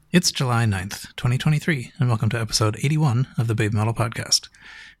It's July 9th, 2023, and welcome to episode 81 of the Babe Metal Podcast.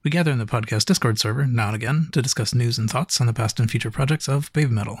 We gather in the podcast Discord server now and again to discuss news and thoughts on the past and future projects of Babe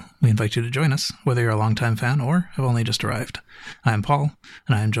Metal. We invite you to join us, whether you're a longtime fan or have only just arrived. I am Paul,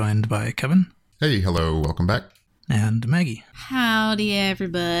 and I am joined by Kevin. Hey, hello, welcome back. And Maggie. Howdy,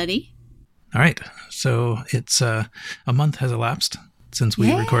 everybody. All right, so it's a month has elapsed since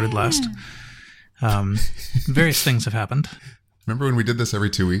we recorded last. Various things have happened. Remember when we did this every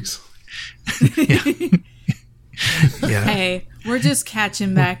 2 weeks? Yeah. Hey, we're just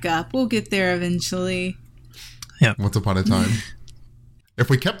catching back up. We'll get there eventually. Yeah. Once upon a time. If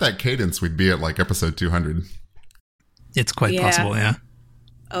we kept that cadence, we'd be at like episode 200. It's quite possible, yeah.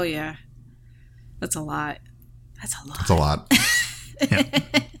 Oh, yeah. That's a lot. That's a lot. Yeah.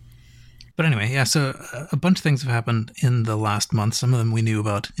 But anyway, yeah, so a bunch of things have happened in the last month. Some of them we knew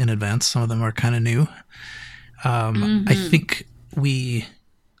about in advance. Some of them are kind of new. I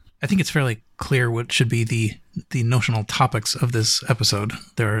think it's fairly clear what should be the notional topics of this episode.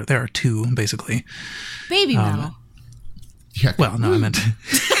 There are two, basically. Baby metal. Yeah. Well, no, I meant...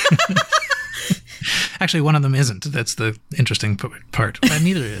 Actually, one of them isn't. That's the interesting part.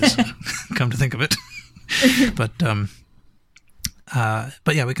 Neither is, come to think of it. But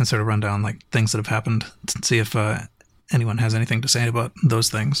yeah, we can sort of run down like things that have happened and see if anyone has anything to say about those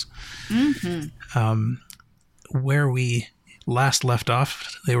things. Mm-hmm. Where we last left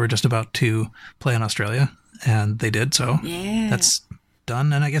off, they were just about to play in Australia, and they did so. Yeah, that's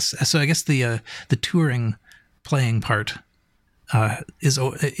done. And I guess the touring playing part is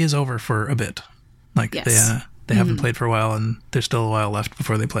over for a bit. Like they haven't played for a while, and there's still a while left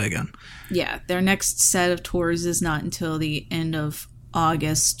before they play again. Yeah, their next set of tours is not until the end of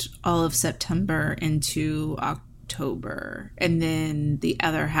August, all of September into October, and then the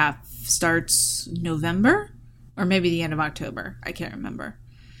other half starts November. Or maybe the end of October. I can't remember.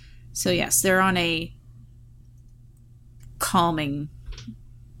 So, yes, they're on a calming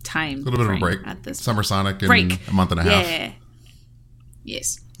time. A little bit of a break. At this Summer Sonic in a month and a half. Yeah.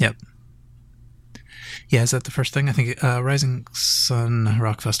 Yes. Yep. Yeah, is that the first thing? I think Rising Sun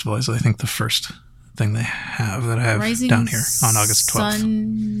Rock Festival is, I think, the first thing they have that I have Rising down here on August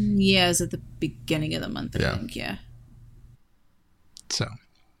 12th. Yeah, is at the beginning of the month, I think. Yeah. So...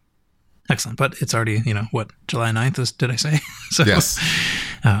 Excellent. But it's already, July 9th, did I say? So, yes.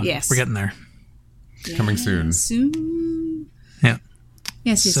 Yes. We're getting there. Yeah, coming soon. Yeah.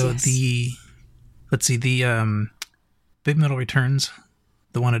 Yes, so the Babe Metal Returns,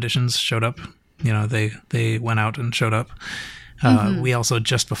 the one editions showed up. They went out and showed up. We also,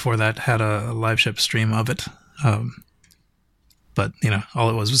 just before that, had a live ship stream of it. But, all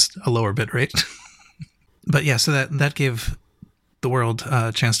it was a lower bit rate. But yeah, so that gave the world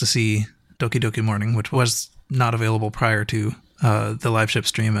a chance to see Doki Doki Morning, which was not available prior to the live ship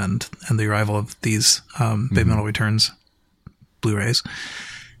stream and the arrival of these Babe Metal Returns Blu-rays.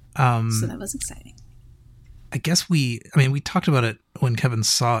 So that was exciting. I guess we talked about it when Kevin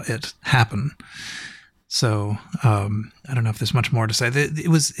saw it happen. So I don't know if there's much more to say. It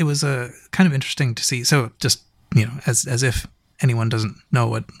was a kind of interesting to see. So just as if anyone doesn't know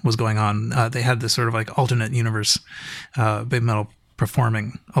what was going on, they had this sort of like alternate universe Babe Metal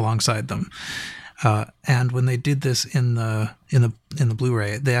performing alongside them, and when they did this in the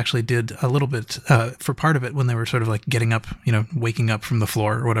Blu-ray, they actually did a little bit for part of it when they were sort of like getting up, waking up from the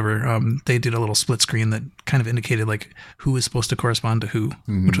floor or whatever. They did a little split screen that kind of indicated like who was supposed to correspond to who,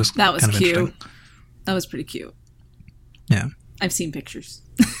 which was that was kind of cute. That was pretty cute. Yeah, I've seen pictures.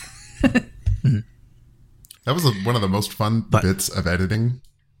 That was one of the most fun bits of editing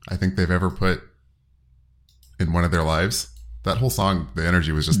I think they've ever put in one of their lives. That whole song, the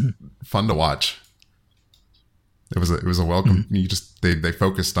energy was just fun to watch. It was a welcome. They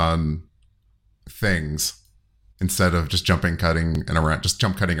focused on things instead of just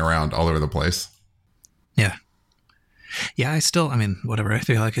cutting around all over the place. Yeah. Yeah, whatever. I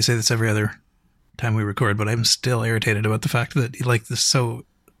feel like I say this every other time we record, but I'm still irritated about the fact that like this so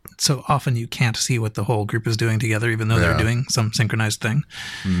often you can't see what the whole group is doing together, even though they're doing some synchronized thing.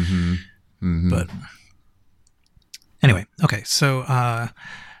 But anyway, okay. So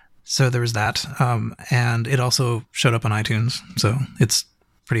there was that. And it also showed up on iTunes. So it's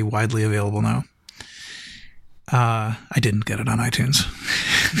pretty widely available now. I didn't get it on iTunes.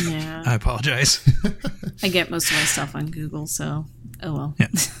 Yeah. I apologize. I get most of my stuff on Google, so oh well. Yeah.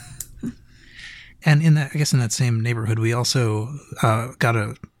 And in that same neighborhood, we also got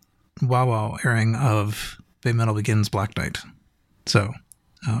a WoW airing of Babe Metal Begins Black Knight. So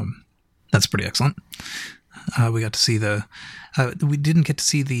that's pretty excellent. We got to see we didn't get to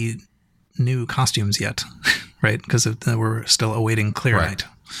see the new costumes yet, right? Because we're still awaiting Clear Night.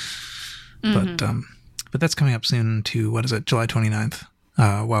 But that's coming up soon to, what is it, July 29th.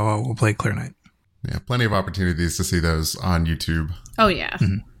 WoW will play Clear Night. Yeah, plenty of opportunities to see those on YouTube. Oh, yeah.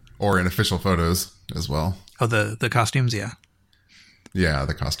 Or in official photos as well. Oh, the costumes, yeah. Yeah,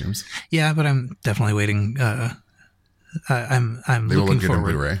 the costumes. Yeah, but I'm definitely waiting. I'm They will looking look good in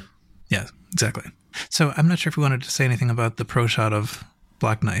forward. Blu-ray. Yeah, exactly. So I'm not sure if we wanted to say anything about the pro shot of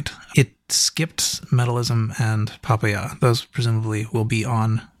Black Knight. It skipped Metalism and Papaya. Those presumably will be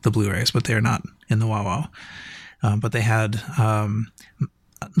on the Blu-rays, but they are not in the WoW. But they had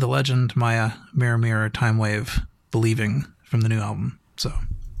The Legend, Maya, Mirror Mirror, Time Wave, Believing from the new album. So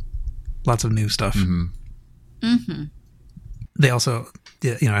lots of new stuff. They also,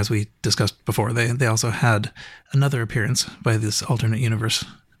 as we discussed before, they also had another appearance by this alternate universe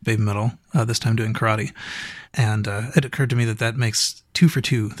Baby Metal, this time doing karate. And it occurred to me that makes 2 for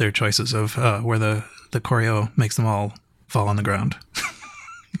 2 their choices of where the choreo makes them all fall on the ground.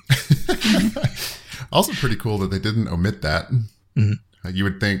 Also pretty cool that they didn't omit that. You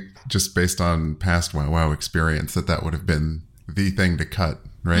would think, just based on past WoW experience, that would have been the thing to cut,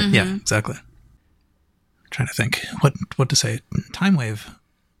 right? Yeah, exactly. Trying to think what to say. Time Wave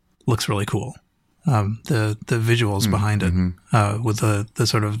looks really cool. The visuals behind it, with the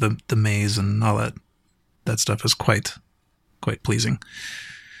sort of the maze and all that stuff is quite pleasing.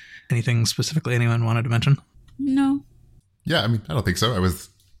 Anything specifically anyone wanted to mention? No. Yeah, I mean, I don't think so.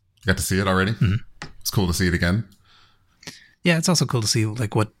 Got to see it already. It's cool to see it again. Yeah, it's also cool to see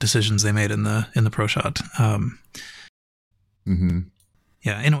like what decisions they made in the pro shot.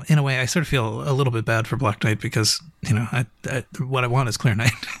 Yeah, in a way, I sort of feel a little bit bad for Black Knight because I what I want is Clear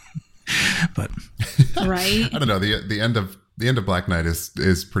Night, but right. I don't know. The end of Black Knight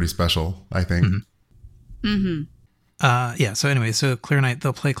is pretty special, I think. Yeah. So anyway, so Clear Night,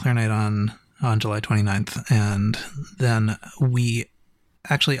 they'll play Clear Night on July 29th, and then we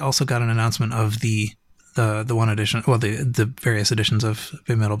actually also got an announcement of the one edition, well, the various editions of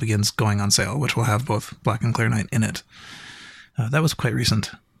Baby Metal Begins going on sale, which will have both Black and Clear Night in it. That was quite recent.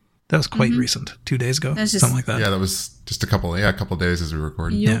 That was quite recent. 2 days ago, something like that. Yeah, that was just a couple of days as we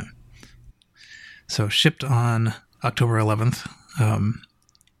recorded. Yep. Yeah. So shipped on October 11th.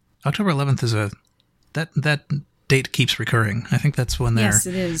 October 11th is that date keeps recurring. I think that's when they're Yes,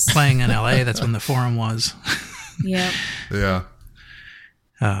 it is. playing in LA. That's when the forum was. Yep. Yeah.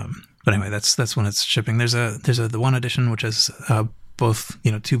 But anyway, that's when it's shipping. There's the one edition which is both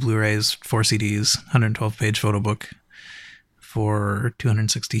 2 Blu-rays, 4 CDs, 112-page photo book for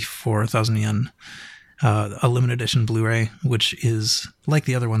 264,000 yen. A limited edition Blu-ray, which is like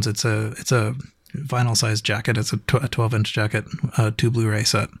the other ones. It's a vinyl sized jacket. It's a 12-inch jacket, 2 Blu-ray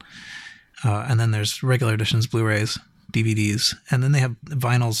set, and then there's regular editions, Blu-rays, DVDs, and then they have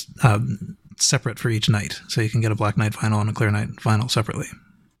vinyls separate for each night, so you can get a Black Knight vinyl and a Clear Night vinyl separately.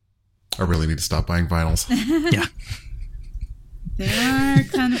 I really need to stop buying vinyls. Yeah. They are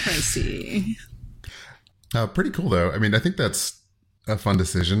kind of pricey. Pretty cool, though. I mean, I think that's a fun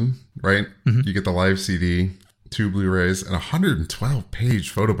decision, right? You get the live CD, 2 Blu-rays, and a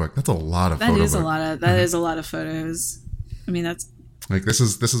 112-page photo book. That's a lot of photo book. That is a lot of photos. I mean, that's... Like, this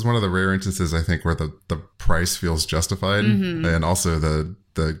is one of the rare instances, I think, where the price feels justified, and also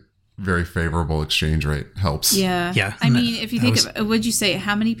the very favorable exchange rate helps. Yeah. Yeah. I mean, if you think of... Would you say,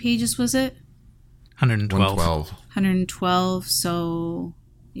 how many pages was it? 112. 112, so...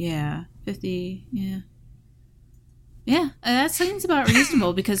 Yeah. 50, yeah. Yeah, that seems about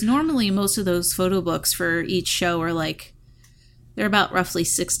reasonable because normally most of those photo books for each show are like, they're about roughly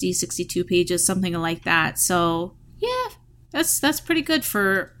 60, 62 pages, something like that. So, yeah, that's pretty good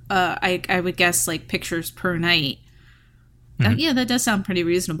for, I would guess, like pictures per night. Yeah, that does sound pretty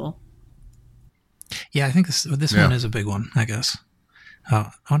reasonable. Yeah, I think this one is a big one, I guess.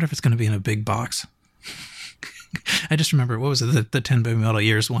 I wonder if it's going to be in a big box. I just remember, what was it, the 10 Baby Metal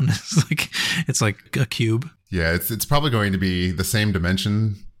Years one? It's like a cube. Yeah, it's probably going to be the same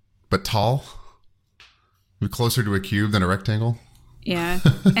dimension, but tall. Closer to a cube than a rectangle. Yeah,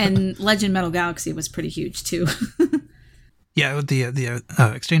 and Legend Metal Galaxy was pretty huge, too. Yeah, the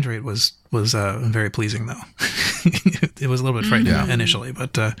exchange rate was very pleasing, though. It was a little bit frightening initially,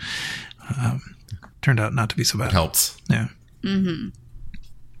 but turned out not to be so bad. It helps. Yeah.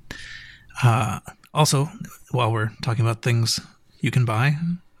 Also, while we're talking about things you can buy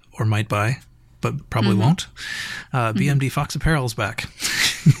or might buy, but probably won't, BMD Fox Apparel's back.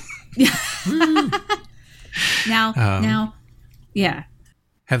 Now, yeah.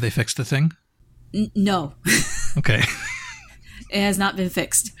 Have they fixed the thing? No. Okay. It has not been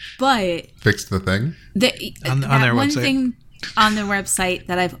fixed, but Fixed the thing? On their one website. thing on their website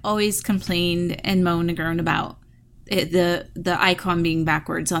that I've always complained and moaned and groaned about the icon being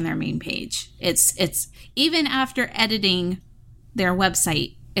backwards on their main page. It's even after editing their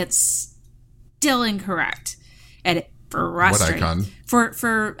website, it's still incorrect. And frustrating. What icon?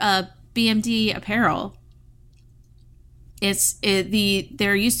 For BMD apparel.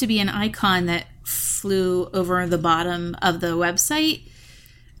 There used to be an icon that flew over the bottom of the website,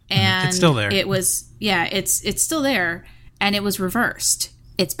 and it's still there. It was it's still there, and it was reversed.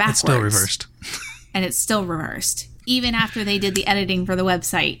 It's backwards. It's still reversed. And it's still reversed even after they did the editing for the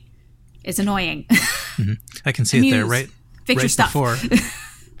website. It's annoying. Mm-hmm. I can see it there, right? Fix right your stuff. Before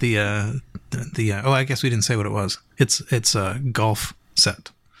the I guess we didn't say what it was. It's a golf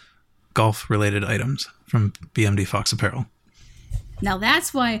set, golf related items from BMD Fox Apparel. Now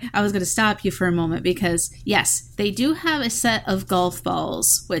that's why I was going to stop you for a moment, because yes, they do have a set of golf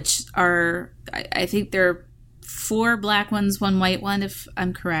balls, which are, I think they're 4 black ones, 1 white one, if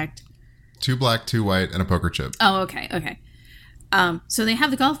I'm correct. 2 black, 2 white, and a poker chip. Oh, okay. So they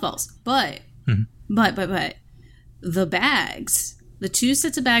have the golf balls, but the bags, the 2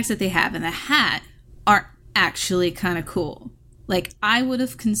 sets of bags that they have and the hat are actually kind of cool. Like, I would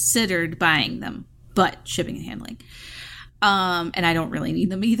have considered buying them, but shipping and handling. And I don't really need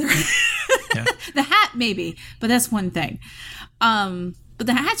them either. Yeah. The hat, maybe, but that's one thing. But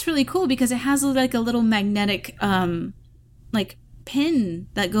the hat's really cool because it has like a little magnetic, like pin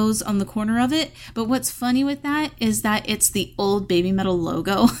that goes on the corner of it. But what's funny with that is that it's the old Baby Metal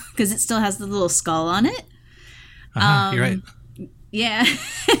logo because it still has the little skull on it. You're right. Yeah.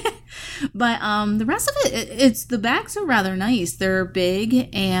 But the rest of it's the bags are rather nice. They're big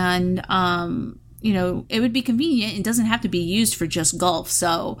and it would be convenient. It doesn't have to be used for just golf.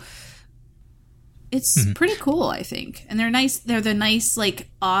 So it's pretty cool, I think. And they're nice. They're the nice, like,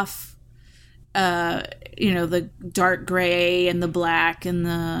 off, the dark gray and the black and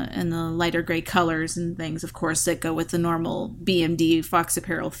the lighter gray colors and things, of course, that go with the normal BMD Fox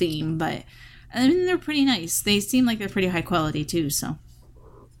Apparel theme. But, I mean, they're pretty nice. They seem like they're pretty high quality, too, so.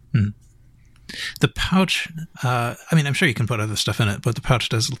 The pouch, I'm sure you can put other stuff in it, but the pouch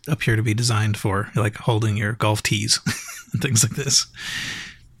does appear to be designed for, like, holding your golf tees and things like this.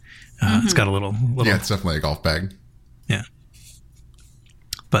 It's got a little... Yeah, it's definitely a golf bag. Yeah.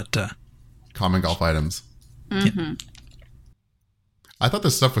 But... common golf items. Mm-hmm. I thought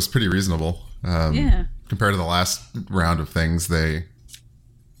this stuff was pretty reasonable. Compared to the last round of things they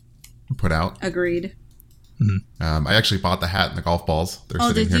put out. Agreed. I actually bought the hat and the golf balls. They're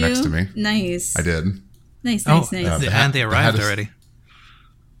sitting did here you? next to me. Nice. I did. Nice. And they arrived already.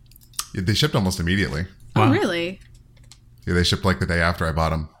 They shipped almost immediately. Oh, Wow. really? Yeah, they shipped like the day after I bought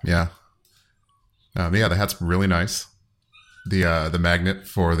them. Yeah. The hat's really nice. The magnet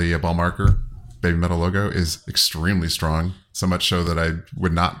for the ball marker Baby Metal logo is extremely strong. So much so that I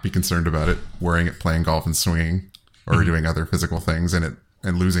would not be concerned about it wearing it, playing golf and swinging, or doing other physical things in it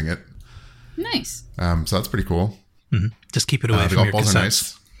and losing it. Nice. So that's pretty cool. Just keep it away The from golf your balls cassettes. are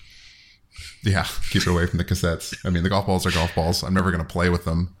nice. Yeah, keep it away from the cassettes. I mean, the golf balls are golf balls. I'm never going to play with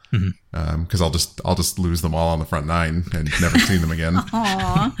them because I'll just lose them all on the front 9 and never see them again.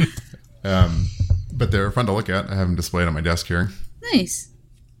 Aww. But they're fun to look at. I have them displayed on my desk here. Nice.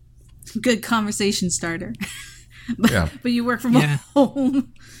 Good conversation starter. But you work from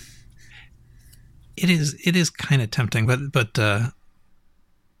home. It is kind of tempting, but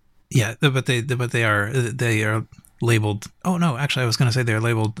they are labeled. Oh no, actually, I was going to say they're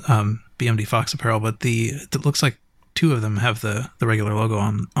labeled BMD Fox Apparel, but it looks like 2 of them have the regular logo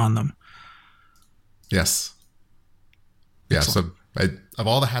on them. Yes. Yeah. Excellent. So of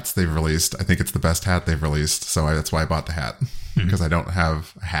all the hats they've released, I think it's the best hat they've released. So that's why I bought the hat because I don't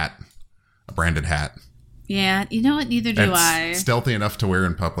have a branded hat. Yeah, you know what? Neither do I. Stealthy enough to wear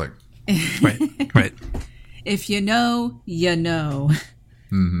in public. Right. If you know, you know.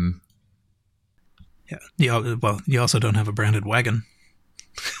 Mm-hmm. Yeah. You also don't have a branded wagon.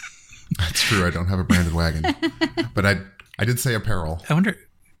 That's true. I don't have a branded wagon, but I did say apparel. I wonder,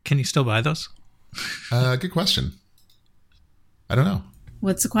 can you still buy those? Good question. I don't know.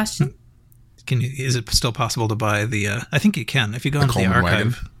 What's the question? Is it still possible to buy the? I think you can if you go into the Coleman archive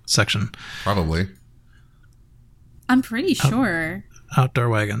wagon? section. Probably. I'm pretty sure. Outdoor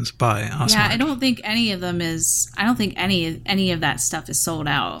wagons by Osmart. Yeah, I don't think any of them is. I don't think any of that stuff is sold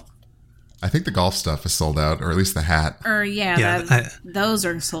out. I think the golf stuff is sold out, or at least the hat. Or those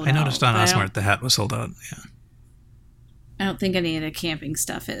are sold out. I noticed on but Osmart the hat was sold out. Yeah. I don't think any of the camping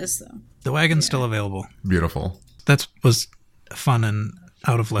stuff is though. The wagon's still available. Beautiful. That was fun and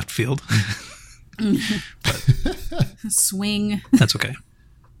out of left field. Swing. That's okay.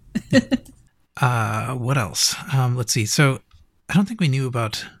 What else? Let's see. So I don't think we knew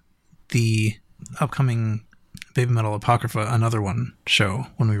about the upcoming Baby Metal Apocrypha, another one, show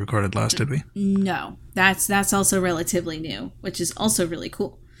when we recorded last, did we? No, that's also relatively new, which is also really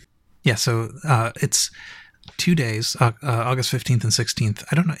cool. Yeah, so it's 2 days, August 15th and 16th.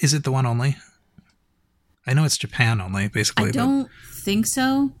 I don't know, is it the one only? I know it's Japan only, basically. I don't think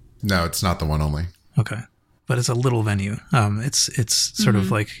so. No, it's not the one only. Okay. But it's a little venue. It's sort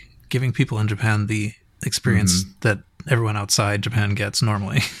of like giving people in Japan the experience that everyone outside Japan gets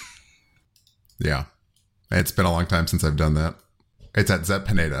normally. Yeah. It's been a long time since I've done that. It's at Zep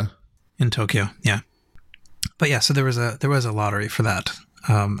Pineda. In Tokyo, yeah. But yeah, so there was a lottery for that.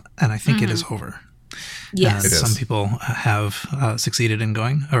 And I think it is over. Yes. It is. Some people have succeeded in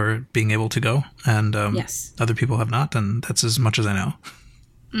going or being able to go, and yes. other people have not, and that's as much as I know.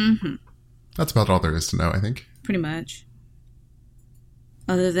 Mm-hmm. That's about all there is to know, I think. Pretty much.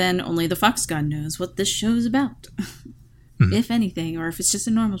 Other than only the Fox God knows what this show is about. If anything, or if it's just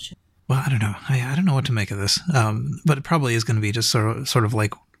a normal show. Well, I don't know. I don't know what to make of this. But it probably is going to be just sort of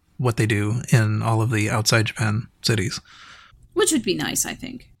like what they do in all of the outside Japan cities. Which would be nice, I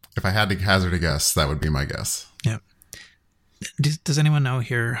think. If I had to hazard a guess, that would be my guess. Yeah. Does anyone know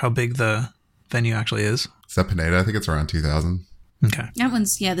here how big the venue actually is? Zep Pineda, I think it's around 2,000. Okay. That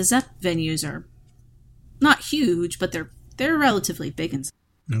one's, the Zep venues are not huge, but they're relatively big and.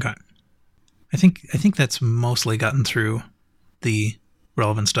 Okay. I think that's mostly gotten through the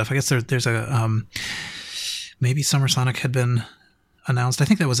relevant stuff. I guess there's a maybe Summer Sonic had been announced. I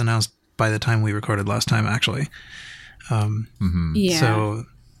think that was announced by the time we recorded last time, actually. Yeah. So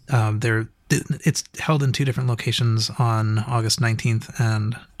it's held in 2 different locations on August 19th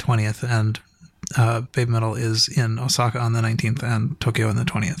and 20th, and Baby Metal is in Osaka on the 19th and Tokyo on the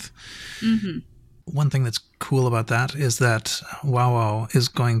 20th. Mm-hmm. One thing that's cool about that is that WoW is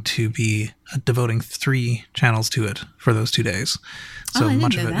going to be devoting 3 channels to it for those 2 days. So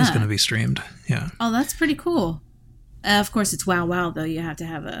much of it is going to be streamed. Yeah. Oh, that's pretty cool. Of course, it's WoW, though. You have to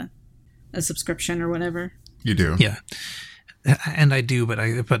have a subscription or whatever. You do. Yeah. And I do, but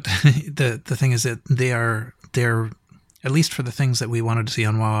the thing is that they're at least for the things that we wanted to see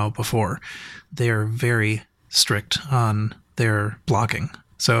on WoW before, they are very strict on their blocking.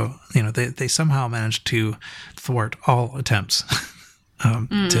 So, they somehow managed to thwart all attempts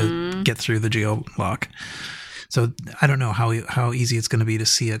to get through the geo lock. So I don't know how easy it's going to be to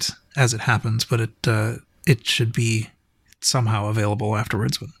see it as it happens, but it should be somehow available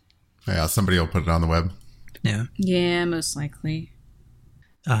afterwards. Yeah, somebody will put it on the web. Yeah. Yeah, most likely.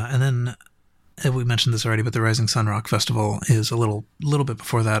 And then we mentioned this already, but the Rising Sun Rock Festival is a little bit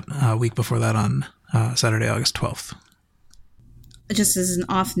before that, a week before that on Saturday, August 12th. Just as an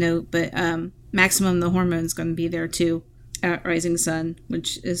off note, but Maximum the Hormone's going to be there too at Rising Sun,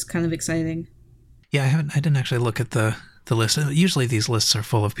 which is kind of exciting. Yeah, I didn't actually look at the list. Usually these lists are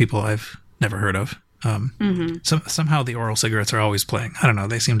full of people I've never heard of. Somehow the oral cigarettes are always playing. I don't know.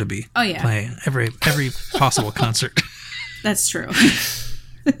 They seem to be playing every possible concert. That's true.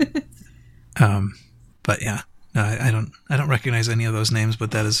 But yeah, no, I don't recognize any of those names,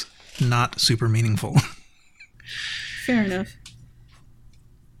 but that is not super meaningful. Fair enough.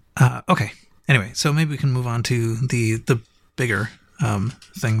 Okay. Anyway, so maybe we can move on to the bigger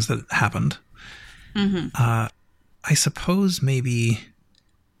things that happened. Mm-hmm. I suppose maybe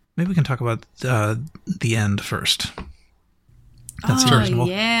we can talk about the end first. That's reasonable.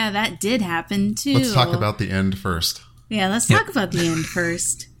 Yeah, that did happen too. Let's talk about the end first. Yeah, let's talk about the end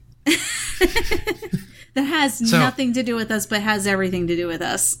first. That has nothing to do with us, but has everything to do with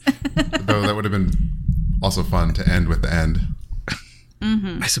us. Though that would have been also fun to end with the end.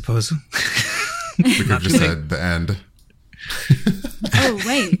 I suppose. We could have just said the end. Oh,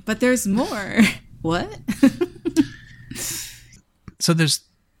 wait, but there's more. What? So there's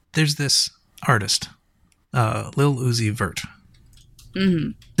this artist, Lil Uzi Vert.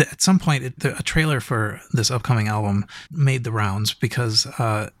 Mm-hmm. At some point, a trailer for this upcoming album made the rounds because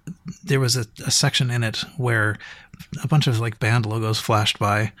there was a section in it where a bunch of like band logos flashed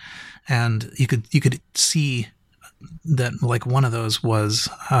by, and you could see that like one of those was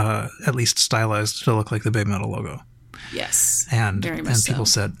at least stylized to look like the Baby Metal logo. Yes, and very much people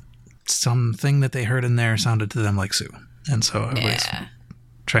said something that they heard in there sounded to them like Sue, and so everybody's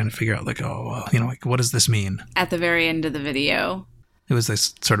trying to figure out like, like what does this mean? At the very end of the video, it was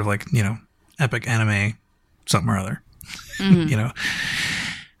this sort of like epic anime something or other,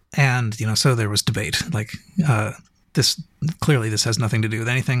 and so there was debate like this has nothing to do with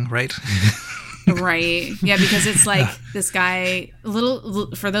anything, right? Right. Yeah, because it's like this guy,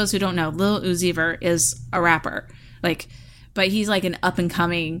 for those who don't know, Lil Uzi Vert is a rapper. But he's like an up and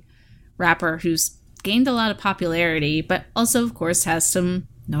coming rapper who's gained a lot of popularity, but also, of course, has some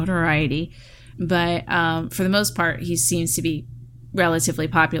notoriety. but for the most part, he seems to be relatively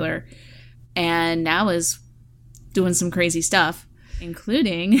popular, and now is doing some crazy stuff,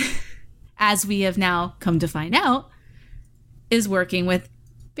 including, as we have now come to find out, is working with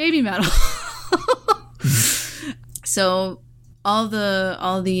Baby Metal. So all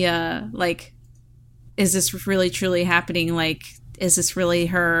the like, is this really truly happening? Like, is this really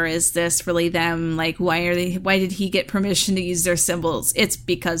her? Is this really them? Like, why did he get permission to use their symbols? It's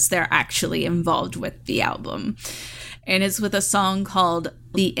because they're actually involved with the album. And it's with a song called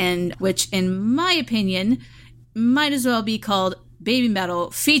The End, which in my opinion might as well be called Baby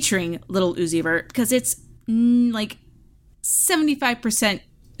Metal featuring Lil Uzi Vert, because it's like 75%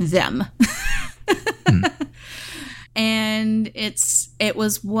 them. And it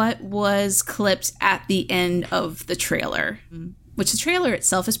was what was clipped at the end of the trailer, which the trailer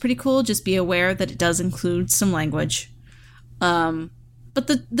itself is pretty cool. Just be aware that it does include some language. But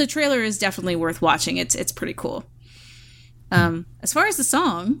the trailer is definitely worth watching. It's pretty cool. As far as the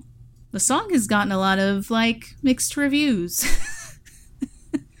song has gotten a lot of like mixed reviews.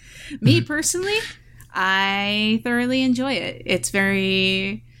 Me personally, I thoroughly enjoy it. It's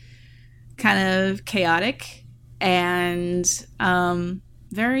very kind of chaotic and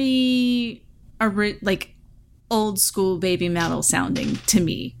very like old school Baby Metal sounding to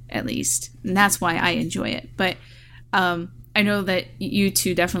me, at least. And that's why I enjoy it. But I know that you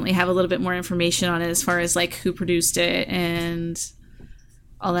two definitely have a little bit more information on it as far as like who produced it and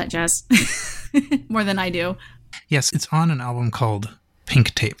all that jazz. More than I do. Yes, it's on an album called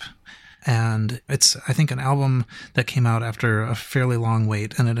Pink Tape. And it's, I think, an album that came out after a fairly long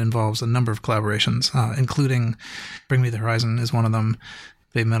wait, and it involves a number of collaborations, including Bring Me the Horizon is one of them,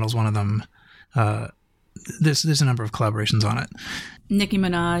 Baby Metal's one of them. There's a number of collaborations on it. Nicki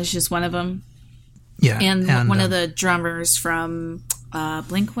Minaj is one of them. Yeah. And one of the drummers from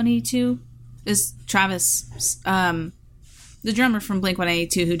Blink-182 is Travis, the drummer from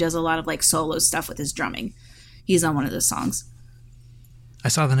Blink-182 who does a lot of like solo stuff with his drumming. He's on one of those songs. I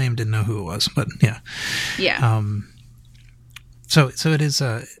saw the name, didn't know who it was, but yeah. Yeah. So it is,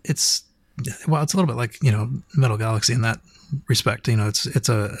 it's a little bit like, Metal Galaxy in that respect. It's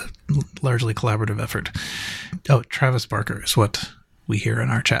a largely collaborative effort. Oh, Travis Barker is what we hear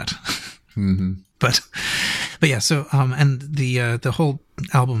in our chat. Mm-hmm. But yeah, so, and the whole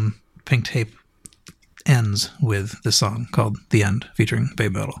album, Pink Tape, ends with this song called The End, featuring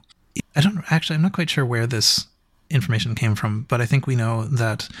Baby Metal. I'm not quite sure where this information came from, but I think we know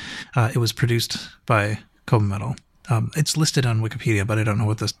that it was produced by Koba Metal. It's listed on Wikipedia, but I don't know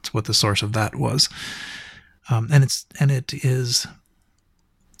what the source of that was. And it is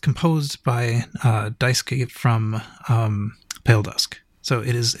composed by Daisuke from Pale Dusk. So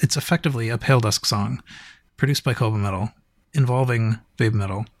it's effectively a Pale Dusk song produced by Koba Metal involving Baby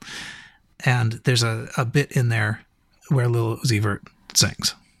Metal, and there's a bit in there where Lil Uzi Vert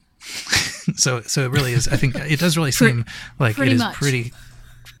sings. So it really is. I think it does really seem like it is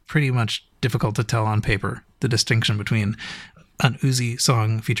pretty much difficult to tell on paper the distinction between an Uzi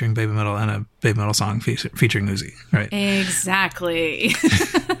song featuring Baby Metal and a Baby Metal song featuring Uzi, right? Exactly.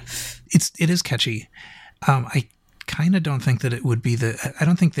 It is catchy. I kind of don't think that it would be I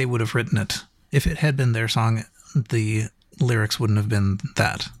don't think they would have written it if it had been their song. The lyrics wouldn't have been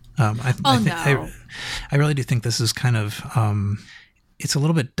that. No. I really do think this is kind of. It's a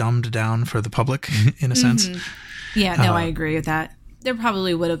little bit dumbed down for the public in a sense. Yeah, no, I agree with that. There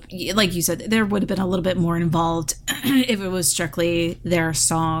probably would have, like you said, there would have been a little bit more involved if it was strictly their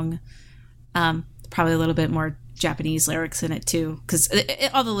song. Probably a little bit more Japanese lyrics in it too, because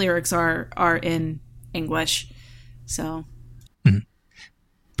all the lyrics are in English. So,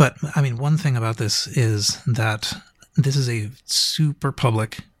 but I mean, one thing about this is that this is a super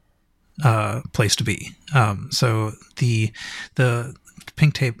public place to be. So the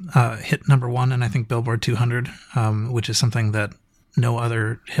Pink Tape hit number 1 in I think Billboard 200, which is something that no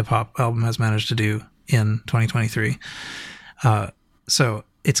other hip hop album has managed to do in 2023. So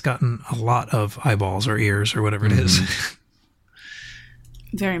it's gotten a lot of eyeballs or ears or whatever it is.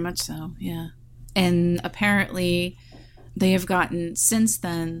 Very much so, yeah. And apparently they have gotten, since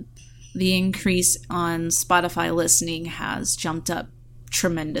then, the increase on Spotify listening has jumped up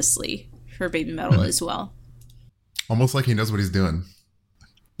tremendously for Baby Metal as well. Almost like he knows what he's doing.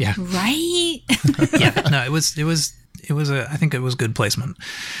 Yeah. Right? Yeah. No, it was I think it was good placement.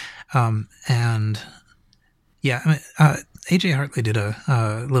 And yeah, I mean, AJ Hartley did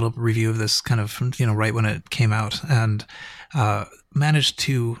a little review of this kind of, right when it came out, and managed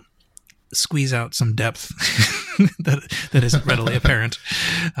to squeeze out some depth that isn't readily apparent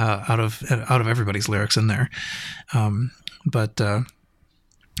out of everybody's lyrics in there. But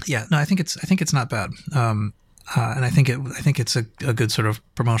Yeah, no, I think it's not bad. And I think it's a good sort of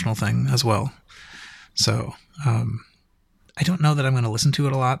promotional thing as well. So I don't know that I'm going to listen to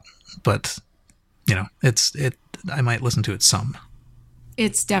it a lot, but you know, I might listen to it some.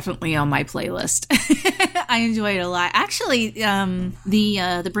 It's definitely on my playlist. I enjoy it a lot. Actually,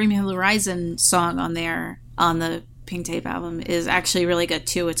 the Bring Me the Horizon song on there on the Pink Tape album is actually really good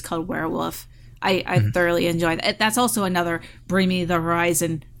too. It's called Werewolf. I thoroughly enjoyed it. That's also another Bring Me the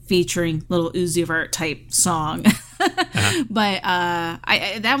Horizon featuring Little Uzi Vert type song. But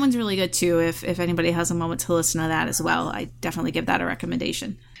that one's really good too. If anybody has a moment to listen to that as well, I definitely give that a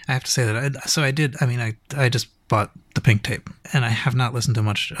recommendation. I have to say that I just bought the Pink Tape and I have not listened to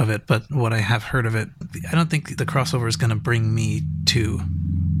much of it, but what I have heard of it, I don't think the crossover is going to bring me to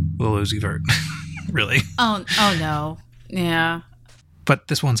Lil Uzi Vert. Really. Oh no. Yeah. But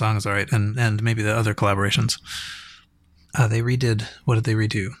this one song is all right, and maybe the other collaborations. They redid, what did they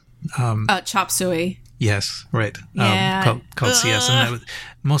redo? Chop Suey. Yes, right. Yeah. Called CS. And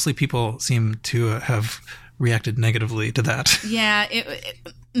mostly people seem to have reacted negatively to that. Yeah.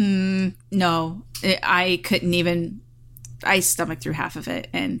 No. I couldn't even... I stomached through half of it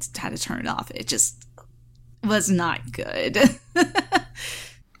and had to turn it off. It just was not good.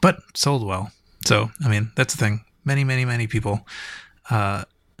 But sold well. So, I mean, that's the thing. Many, many, many people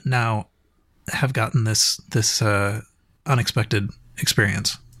now have gotten this unexpected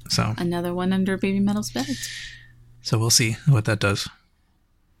experience. So another one under Baby Metal's bed. So we'll see what that does.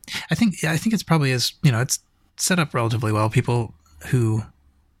 I think it's probably it's set up relatively well. People who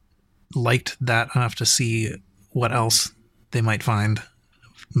liked that enough to see what else they might find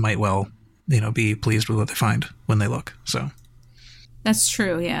might well, be pleased with what they find when they look. So that's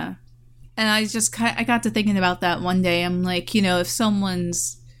true, yeah. And I got to thinking about that one day. I'm like, if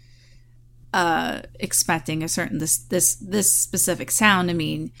someone's expecting a certain this specific sound, I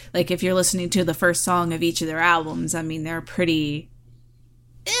mean, like if you're listening to the first song of each of their albums, I mean, they're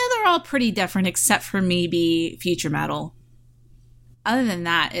all pretty different except for maybe Future Metal. Other than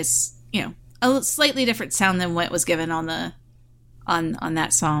that, it's a slightly different sound than what was given on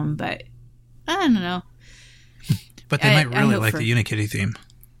that song, but I don't know. But they might really like the Unikitty theme.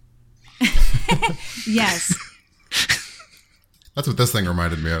 Yes. That's what this thing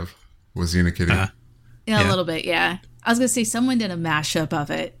reminded me of, was Unikitty. Yeah, a little bit, yeah. I was going to say, someone did a mashup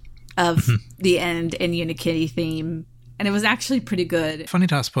of the End and Unikitty theme, and it was actually pretty good. Funny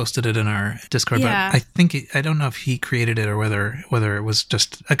Toss posted it in our Discord, yeah. But I don't know if he created it or whether it was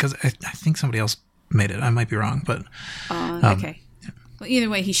just, because I think somebody else made it. I might be wrong, but... okay. Yeah. Well, either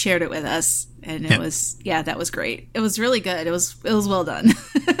way, he shared it with us, and it was, that was great. It was really good. It was well done.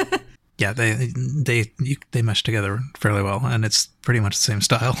 Yeah, they mesh together fairly well, and it's pretty much the same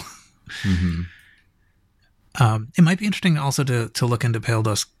style. Mm-hmm. It might be interesting also to look into Pale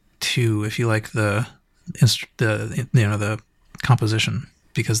Dusk too, if you like the composition,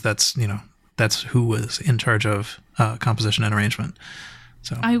 because that's who was in charge of composition and arrangement.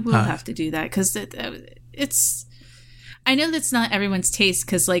 So I will have to do that because it's. I know that's not everyone's taste,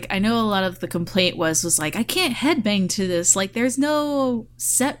 because like I know a lot of the complaint was like, I can't headbang to this, like there's no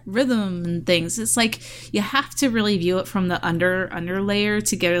set rhythm and things. It's like you have to really view it from the under layer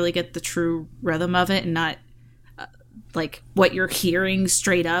to really get the true rhythm of it, and not like what you're hearing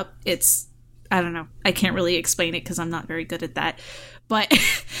straight up. It's, I don't know, I can't really explain it because I'm not very good at that, but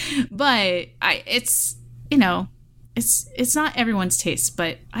it's it's not everyone's taste,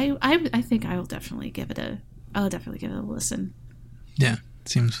 but I think I'll definitely give it a listen. Yeah, it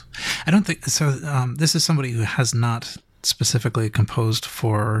seems. I don't think so. This is somebody who has not specifically composed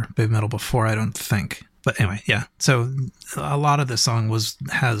for Baby Metal before, I don't think. But anyway, yeah. So a lot of this song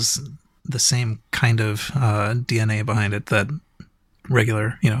has the same kind of DNA behind it that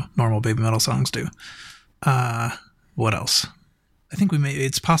regular, normal Baby Metal songs do. What else? I think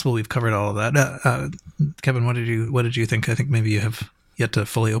it's possible we've covered all of that. Kevin, what did you think? I think maybe you have yet to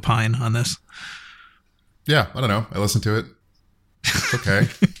fully opine on this. Yeah, I don't know. I listened to it. It's okay.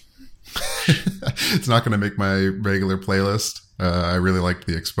 It's not going to make my regular playlist. I really like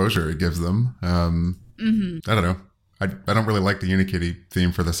the exposure it gives them. I don't know. I don't really like the Unikitty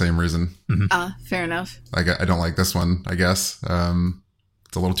theme for the same reason. Mm-hmm. Fair enough. I don't like this one, I guess. It's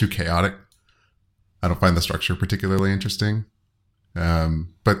a little too chaotic. I don't find the structure particularly interesting.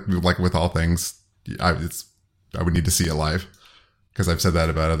 But like with all things, I would need to see it live, because I've said that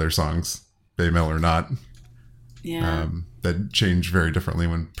about other songs, Baby Metal or not. Yeah. That change very differently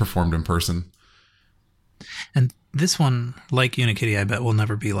when performed in person. And this one, like Unikitty, I bet will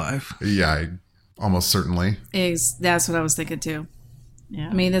never be live. Yeah, almost certainly. That's what I was thinking too. Yeah.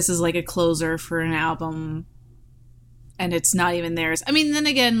 I mean, this is like a closer for an album. and it's not even theirs. I mean, then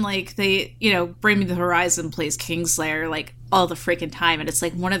again, like, they, Bring Me the Horizon plays Kingslayer, like, all the freaking time, and it's,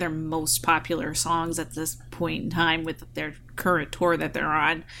 like, one of their most popular songs at this point in time with their current tour that they're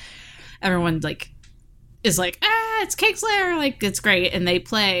on. Everyone, like, is like, it's Kingslayer, like, it's great, and they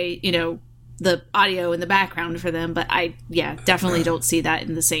play, the audio in the background for them, but I definitely don't see that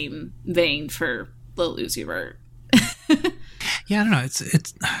in the same vein for Lil Uzi Vert. Yeah, I don't know.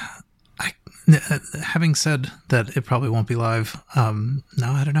 It's having said that it probably won't be live. No,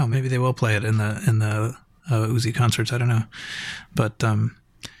 I don't know. Maybe they will play it in the Uzi concerts. I don't know, but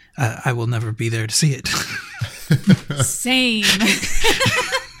I will never be there to see it. Same.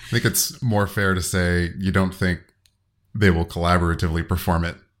 I think it's more fair to say you don't think they will collaboratively perform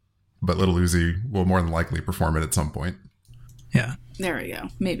it, but Little Uzi will more than likely perform it at some point. Yeah. There we go.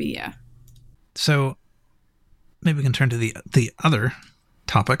 Maybe, yeah. So maybe we can turn to the other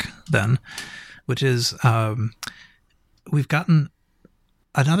topic then, which is we've gotten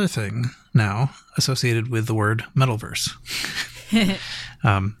another thing now associated with the word Metalverse.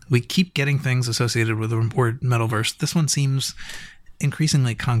 We keep getting things associated with the word Metalverse. This one seems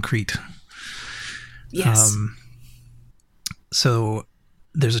increasingly concrete. Yes. So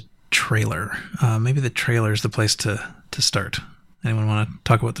there's a trailer. Maybe the trailer is the place to start. Anyone want to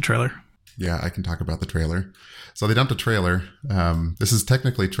talk about the trailer? Yeah, I can talk about the trailer. So they dumped a trailer. This is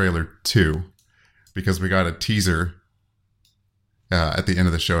technically trailer 2 because we got a teaser at the end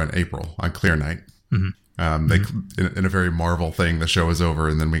of the show in April on Clear Night. Mm-hmm. They in a very Marvel thing, the show is over,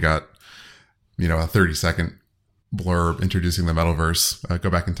 and then we got a 30-second blurb introducing the Metalverse. Go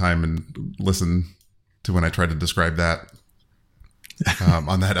back in time and listen to when I tried to describe that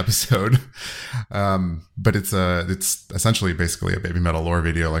on that episode. But it's essentially basically a Baby Metal lore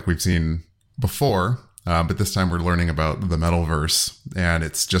video like we've seen before. But this time we're learning about the Metalverse, and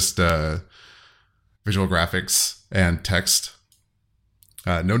it's just visual graphics and text.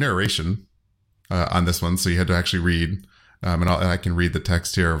 No narration on this one, so you had to actually read. And I can read the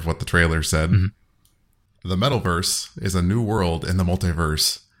text here of what the trailer said. Mm-hmm. The Metalverse is a new world in the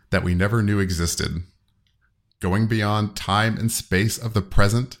multiverse that we never knew existed. Going beyond time and space of the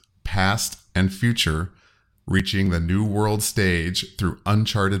present, past, and future, reaching the new world stage through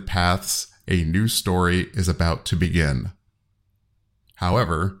uncharted paths, a new story is about to begin.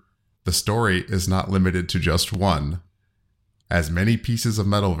 However, the story is not limited to just one. As many pieces of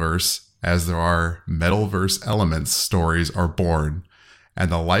Metalverse as there are Metalverse elements, stories are born,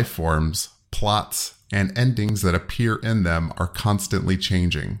 and the life forms, plots, and endings that appear in them are constantly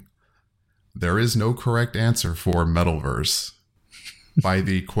changing. There is no correct answer for Metalverse. By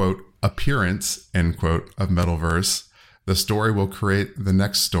the, quote, appearance, end quote, of Metalverse, the story will create the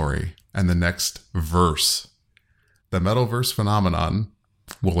next story and the next verse. The Metalverse phenomenon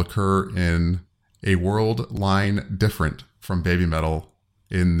will occur in a world line different from Baby Metal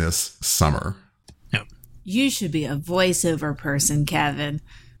in this summer. Yep. You should be a voiceover person, Kevin.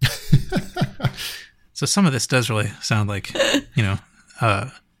 So some of this does really sound like,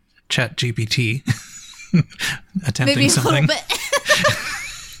 Chat GPT attempting maybe something. A little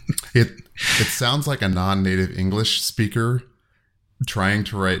bit. It sounds like a non-native English speaker trying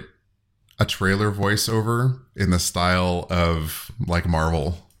to write a trailer voiceover in the style of like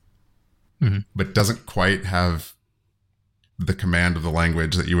Marvel, but doesn't quite have the command of the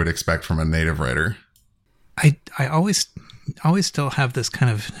language that you would expect from a native writer. I always still have this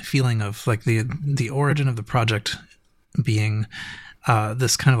kind of feeling of like the origin of the project being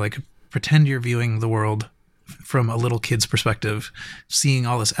this kind of like pretend you're viewing the world from a little kid's perspective, seeing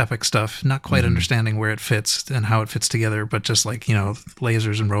all this epic stuff, not quite understanding where it fits and how it fits together, but just like,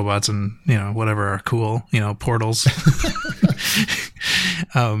 lasers and robots and, whatever are cool, portals.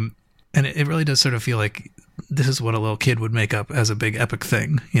 And it really does sort of feel like this is what a little kid would make up as a big epic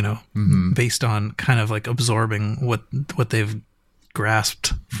thing, based on kind of like absorbing what they've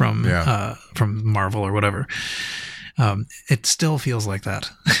grasped from Marvel or whatever. It still feels like that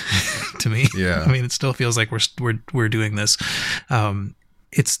to me. Yeah. I mean, it still feels like we're doing this.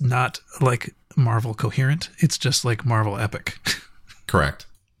 It's not like Marvel coherent. It's just like Marvel epic. Correct.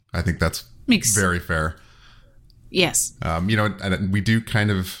 I think that's very fair. Yes. And we do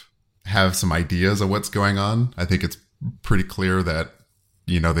kind of have some ideas of what's going on. I think it's pretty clear that,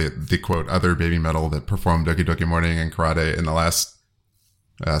 the quote, other Baby Metal that performed Doki Doki Morning and Karate in the last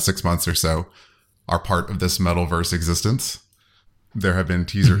 6 months or so are part of this Metalverse existence. There have been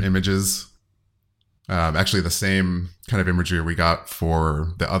teaser images. Actually, the same kind of imagery we got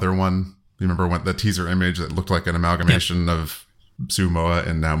for the other one. You remember when the teaser image that looked like an amalgamation of Sumoa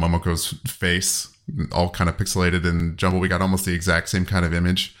and now Momoko's face, all kind of pixelated and jumbled. We got almost the exact same kind of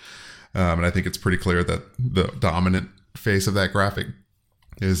image. And I think it's pretty clear that the dominant face of that graphic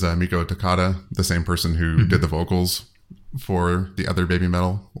is Miko Takada, the same person who did the vocals for the other Baby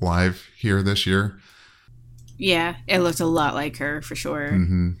Metal live here this year. Yeah, it looked a lot like her for sure.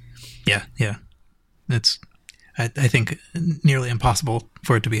 Mm-hmm. Yeah. It's, I think, nearly impossible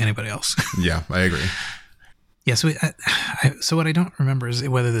for it to be anybody else. Yeah, I agree. Yeah, so what I don't remember is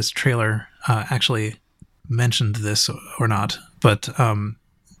whether this trailer actually mentioned this or not, but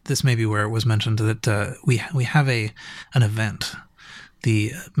this may be where it was mentioned that we have an event,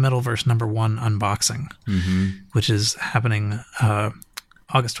 the Metalverse #1 unboxing, which is happening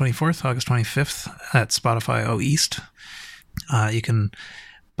August 24th, August 25th at Spotify O East. You can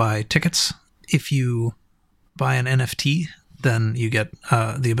buy tickets. If you buy an NFT, then you get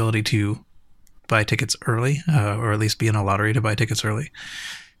the ability to buy tickets early, or at least be in a lottery to buy tickets early.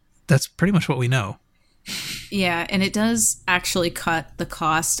 That's pretty much what we know. Yeah, and it does actually cut the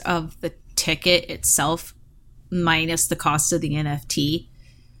cost of the ticket itself minus the cost of the NFT.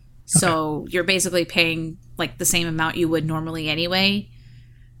 So you're basically paying like the same amount you would normally anyway.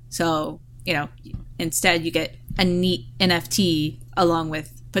 So, instead you get a neat NFT along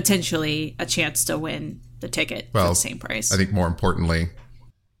with potentially a chance to win the ticket for the same price. I think more importantly,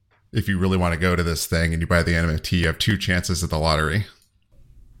 if you really want to go to this thing and you buy the NFT, you have 2 chances at the lottery.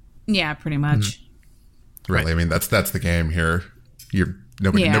 Yeah, pretty much. Really, right. I mean, that's the game here.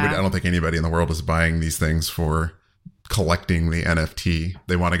 Nobody. I don't think anybody in the world is buying these things for collecting the NFT.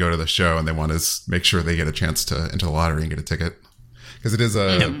 They want to go to the show and they want to make sure they get a chance to enter the lottery and get a ticket. Because it is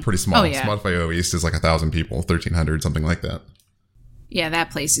a pretty small. Spotify O East is like 1,000 people, 1,300, something like that. Yeah,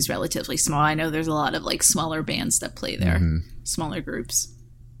 that place is relatively small. I know there's a lot of like smaller bands that play there, smaller groups.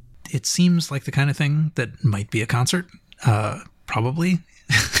 It seems like the kind of thing that might be a concert, probably.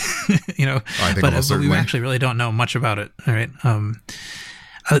 But we actually really don't know much about it. All right.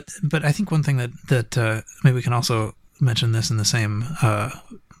 But I think one thing that maybe we can also mention this in the same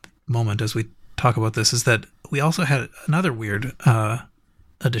moment as we talk about this is that we also had another weird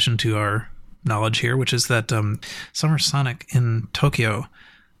addition to our knowledge here, which is that Summer Sonic in Tokyo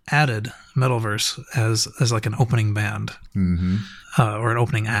added Metalverse as like an opening band, or an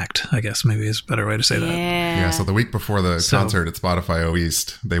opening act, I guess maybe is a better way to say that. Yeah, so the week before the concert at Spotify O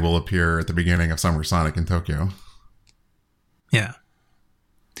East, they will appear at the beginning of Summer Sonic in Tokyo. Yeah.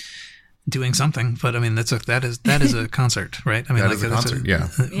 Doing something, but I mean that is a concert, right? I mean, that is a concert, yeah.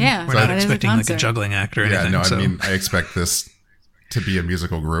 We're not expecting like a juggling act or anything. Yeah, no, I mean, I expect this to be a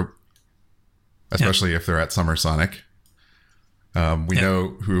musical group, especially if they're at Summer Sonic. We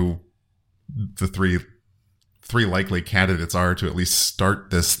know who the three likely candidates are to at least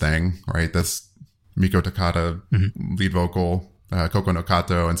start this thing, right? That's Miko Takada, lead vocal, Koko no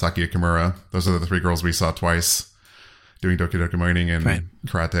Kato, and Saki Kimura. Those are the 3 girls we saw twice doing Doki Doki Mining and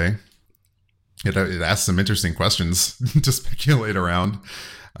karate. It asks some interesting questions to speculate around.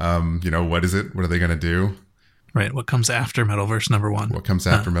 What is it? What are they going to do? Right. What comes after Metalverse #1? What comes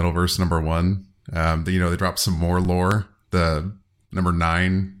after Metalverse #1? They dropped some more lore. The number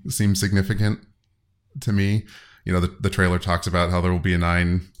 9 seems significant to me. The trailer talks about how there will be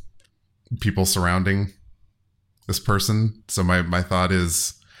 9 people surrounding this person. So my thought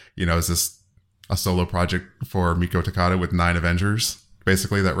is, is this a solo project for Miko Takada with 9 Avengers,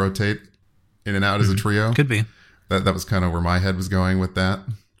 basically, that rotate in and out as a trio? Could be. That was kind of where my head was going with that.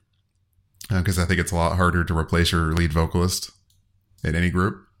 Because I think it's a lot harder to replace your lead vocalist in any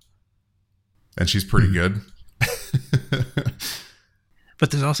group. And she's pretty good. But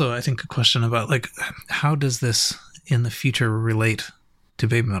there's also, I think, a question about, like, how does this in the future relate to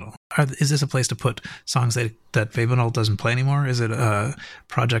Baby Metal? Is this a place to put songs that Baby Metal doesn't play anymore? Is it a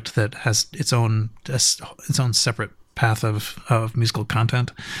project that has its own separate path of musical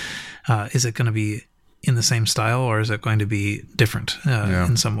content? Is it going to be in the same style, or is it going to be different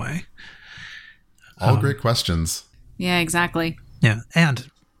in some way? All great questions. Yeah, exactly. Yeah,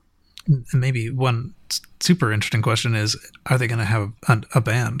 and maybe one super interesting question is, are they going to have a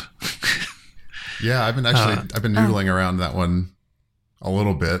band? Yeah, I've been noodling around that one a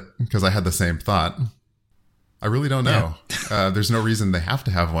little bit because I had the same thought. I really don't know. Yeah. There's no reason they have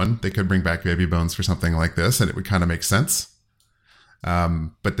to have one. They could bring back Baby Bones for something like this, and it would kind of make sense.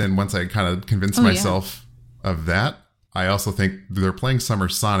 But then once I kind of convinced myself of that, I also think they're playing Summer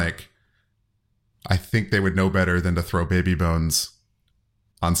Sonic. I think they would know better than to throw Baby Bones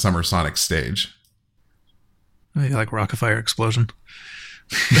on Summer Sonic's stage. Maybe like Rockafire Explosion.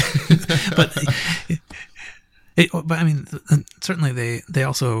 but I mean, certainly they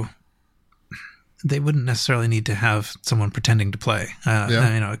also, they wouldn't necessarily need to have someone pretending to play.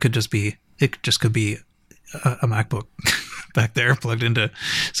 It could just be a MacBook back there plugged into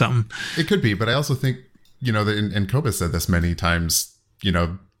something. It could be, but I also think and Koba said this many times,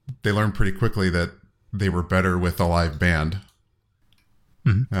 they learned pretty quickly that they were better with a live band.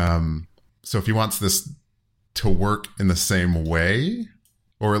 Mhm. So if he wants this to work in the same way,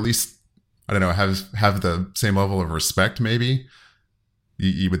 or at least, I don't know, have the same level of respect, maybe,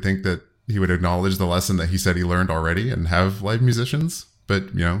 you would think that he would acknowledge the lesson that he said he learned already and have live musicians. But,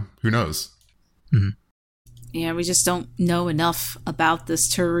 who knows? Mm-hmm. Yeah, we just don't know enough about this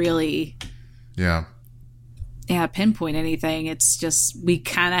to really pinpoint anything. It's just we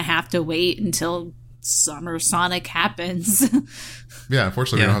kind of have to wait until Summer Sonic happens. Yeah,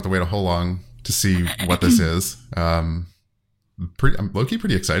 unfortunately, we don't have to wait a whole long to see what this is. I'm low-key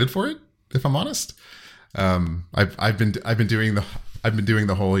pretty excited for it, if I'm honest. I've been doing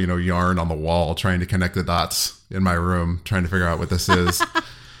the whole yarn on the wall, trying to connect the dots in my room, trying to figure out what this is.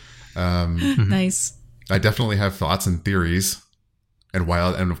 Nice. I definitely have thoughts and theories,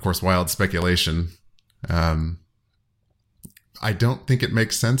 and of course wild speculation. I don't think it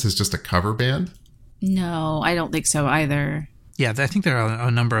makes sense as just a cover band. No, I don't think so either. Yeah, I think there are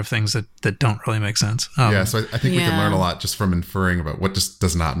a number of things that don't really make sense. So I think we can learn a lot just from inferring about what just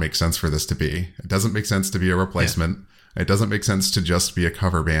does not make sense for this to be. It doesn't make sense to be a replacement. Yeah. It doesn't make sense to just be a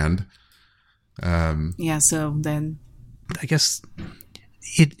cover band. So then I guess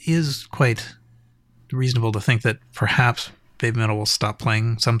it is quite reasonable to think that perhaps Baby Metal will stop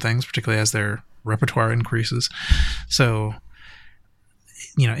playing some things, particularly as their repertoire increases. So,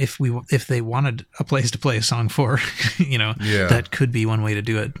 if they wanted a place to play a song for, that could be one way to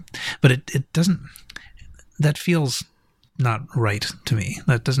do it. But it doesn't. That feels not right to me.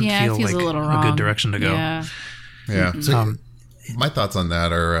 That doesn't feel like a good direction to go. Yeah. Yeah. So my thoughts on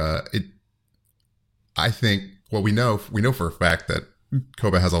that are, I think we know for a fact that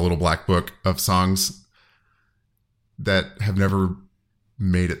Koba has a little black book of songs that have never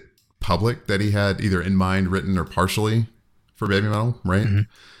made it public that he had either in mind, written, or partially for Baby Metal, right?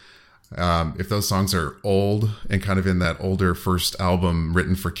 Mm-hmm. If those songs are old and kind of in that older first album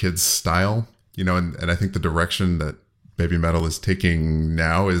written for kids style, and I think the direction that Baby Metal is taking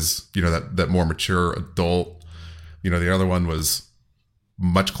now is, that more mature adult, the other one was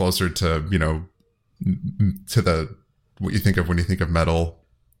much closer to, to what you think of when you think of metal,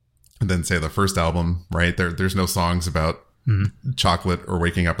 and then say the first album, right? There's no songs about chocolate or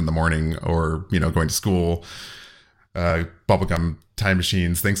waking up in the morning or, going to school, bubblegum time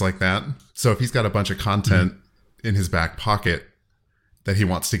machines, things like that. So if he's got a bunch of content in his back pocket that he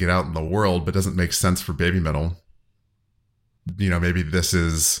wants to get out in the world, but doesn't make sense for Baby Metal, maybe this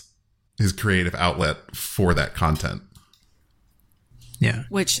is his creative outlet for that content. Yeah.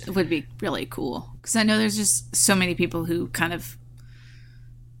 Which would be really cool. Because I know there's just so many people who kind of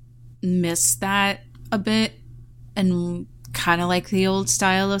miss that a bit and kind of like the old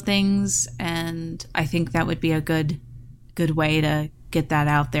style of things. And I think that would be a good way to get that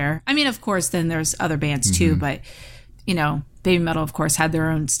out there. I mean, of course, then there's other bands too, but, Baby Metal, of course, had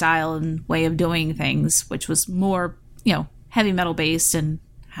their own style and way of doing things, which was more, heavy metal based and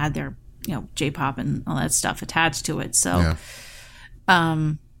had their, J-pop and all that stuff attached to it. So,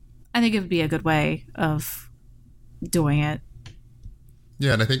 I think it would be a good way of doing it.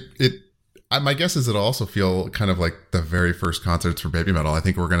 Yeah, and I think my guess is it'll also feel kind of like the very first concerts for Baby Metal. I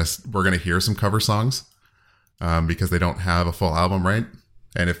think we're gonna hear some cover songs because they don't have a full album, right?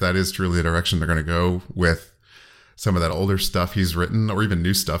 And if that is truly the direction they're gonna go with some of that older stuff he's written, or even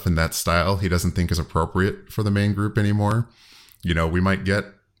new stuff in that style he doesn't think is appropriate for the main group anymore, we might get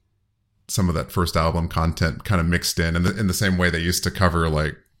some of that first album content kind of mixed in the same way they used to cover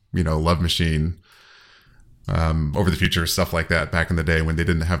like, Love Machine, Over the Future, stuff like that back in the day when they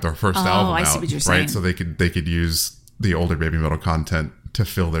didn't have their first album I out, see what you're right? saying. So they could use the older Baby Metal content to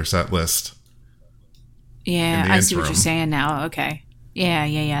fill their set list. Yeah, I see what you're saying now. Okay.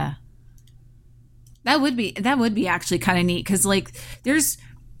 Yeah. That would be actually kind of neat because like there's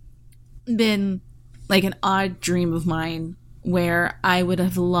been like an odd dream of mine where I would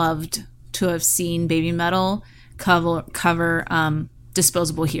have loved to have seen Baby Metal cover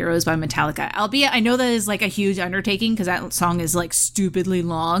Disposable Heroes by Metallica. Albeit I know that is like a huge undertaking because that song is like stupidly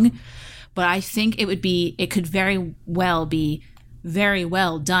long, but I think it could very well be very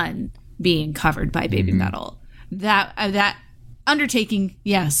well done being covered by Baby Metal. That undertaking,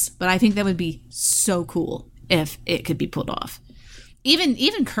 yes, but I think that would be so cool if it could be pulled off.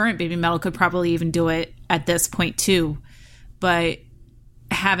 Even current Baby Metal could probably even do it at this point too, but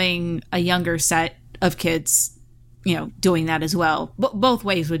having a younger set of kids, doing that as well, both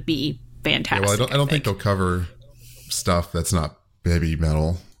ways would be fantastic. Yeah, well, I don't think they'll cover stuff that's not Baby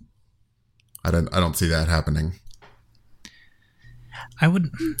Metal. I don't see that happening. I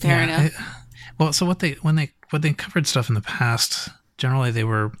would. Fair enough. Well, so what they covered stuff in the past, generally they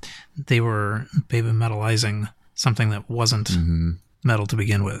were baby metalizing something that wasn't metal to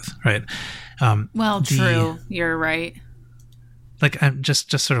begin with, right? Well, true. You're right. Like I'm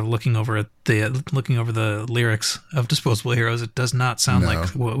just sort of looking over the lyrics of Disposable Heroes. It does not sound like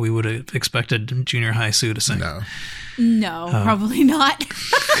what we would have expected Junior High Sue to sing. No, probably not.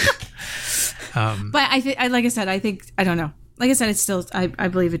 But like I said, I don't know. Like I said, it's still, I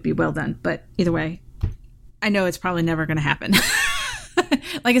believe it'd be well done. But either way, I know it's probably never going to happen.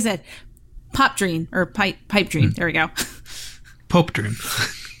 Like I said, Pop Dream or Pipe Dream. There we go. Pope Dream.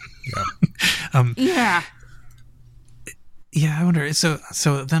 Yeah. Yeah, I wonder. So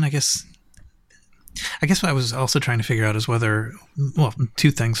then I guess what I was also trying to figure out is whether, well,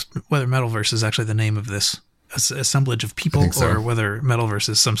 two things: whether Metalverse is actually the name of this assemblage of people, or whether Metalverse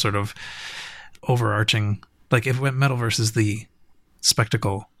is some sort of overarching. Like if Metalverse is the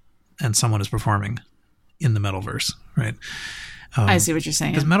spectacle, and someone is performing in the Metalverse, right? I see what you're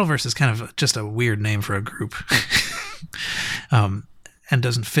saying. Because Metalverse is kind of just a weird name for a group, and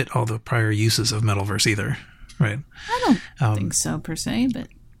doesn't fit all the prior uses of Metalverse either. Right. I don't think so per se,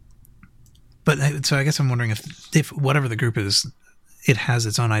 but so I guess I'm wondering if whatever the group is, it has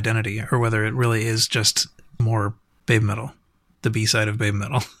its own identity, or whether it really is just more Babe Metal, the B side of Babe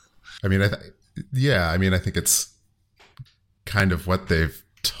Metal. I mean, I think it's kind of what they've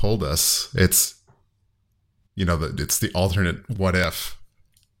told us. It's, it's the alternate what if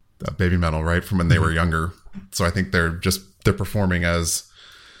Baby Metal, right, from when they were younger. So I think they're performing as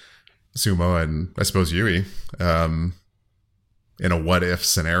Sumo and I suppose Yui in a what if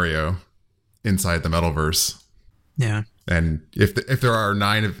scenario inside the Metalverse. Yeah. And if there are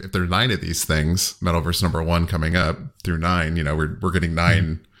 9 of these things, Metalverse number 1 coming up through 9, we're getting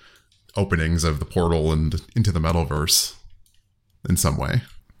 9 openings of the portal and into the Metalverse in some way.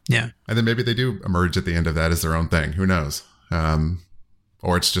 Yeah. And then maybe they do emerge at the end of that as their own thing. Who knows?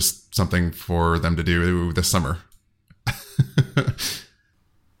 Or it's just something for them to do this summer.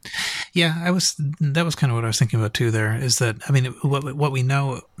 Yeah, that was kind of what I was thinking about too there, is that, I mean, what we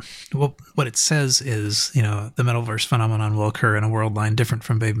know, what it says is, the Metalverse phenomenon will occur in a world line different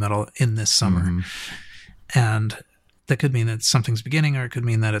from Babe Metal in this summer. Mm-hmm. And that could mean that something's beginning, or it could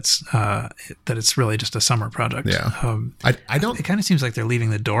mean that it's really just a summer project. Yeah. I don't, it kind of seems like they're leaving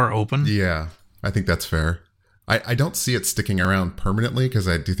the door open. Yeah, I think that's fair. I don't see it sticking around permanently, because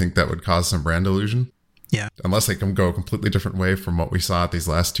I do think that would cause some brand illusion. Yeah. Unless they can go a completely different way from what we saw at these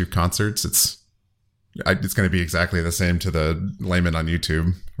last 2 concerts, it's going to be exactly the same to the layman on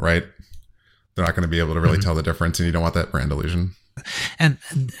YouTube, right? They're not going to be able to really tell the difference, and you don't want that brand illusion. And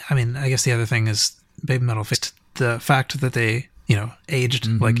I mean, I guess the other thing is Baby Metal faced the fact that they, aged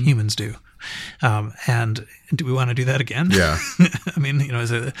like humans do. And do we want to do that again? Yeah. I mean,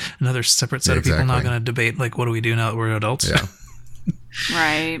 is it another separate set of people now going to debate, like, what do we do now that we're adults? Yeah.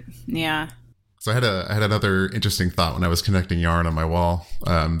 Right. Yeah. So I had another interesting thought when I was connecting yarn on my wall.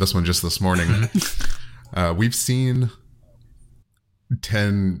 This one just this morning. We've seen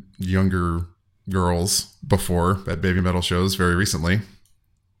 10 younger girls before at Baby Metal shows very recently.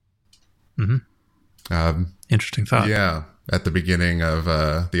 Mm-hmm. Interesting thought. Yeah. At the beginning of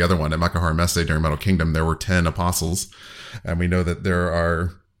the other one, at Makuhara Messe during Metal Kingdom, there were 10 apostles. And we know that there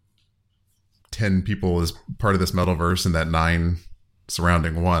are 10 people as part of this Metalverse, and that 9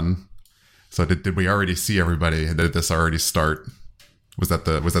 surrounding 1. So did we already see everybody? Did this already start? Was that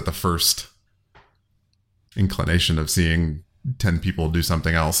the first inclination of seeing 10 people do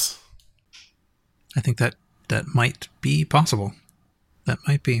something else? I think that might be possible. That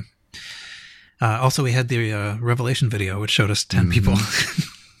might be. Also, we had the Revelation video, which showed us 10 people.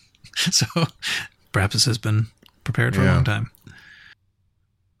 So perhaps this has been prepared for a long time.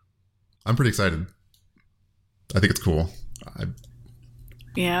 I'm pretty excited. I think it's cool.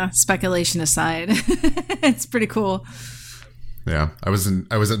 Yeah, speculation aside, it's pretty cool. Yeah, I was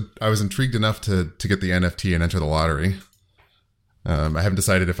intrigued enough to get the NFT and enter the lottery. I haven't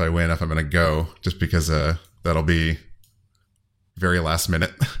decided if I win, if I'm going to go, just because that'll be very last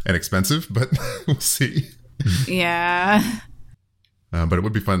minute and expensive, but we'll see. Yeah. But it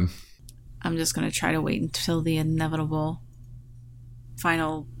would be fun. I'm just going to try to wait until the inevitable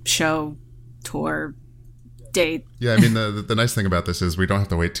final show tour date. Yeah, I mean, the nice thing about this is we don't have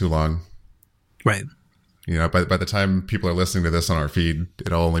to wait too long. Right. By the time people are listening to this on our feed,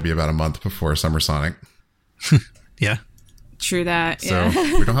 it'll only be about a month before Summer Sonic. Yeah. True that. So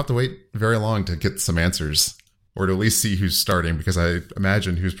we don't have to wait very long to get some answers, or to at least see who's starting, because I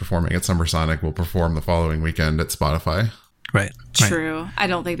imagine who's performing at Summer Sonic will perform the following weekend at Spotify. Right. True. Right. I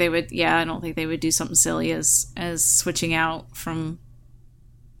don't think they would do something silly as switching out from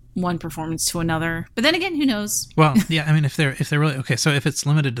one performance to another. But then again, who knows? Well, yeah, I mean, if they're really okay, so if it's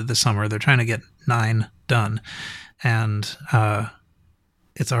limited to the summer, they're trying to get 9 done, and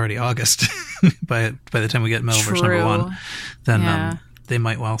it's already August by the time we get Metalverse number 1, then they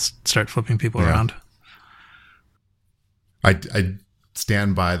might well start flipping people around. I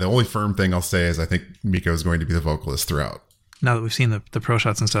stand by the only firm thing I'll say is I think Miko is going to be the vocalist throughout. Now that we've seen the pro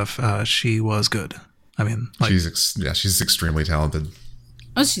shots and stuff, she was good. I mean, like, she's extremely talented.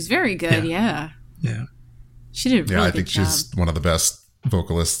 Oh, she's very good. Yeah. She did a really I think good job. she's one of the best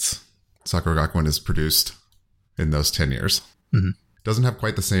vocalists Sakura Gakuen has produced in those 10 years. Mm-hmm. Doesn't have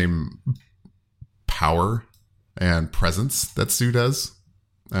quite the same power and presence that Sue does,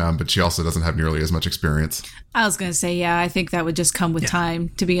 but she also doesn't have nearly as much experience. I was going to say, I think that would just come with time,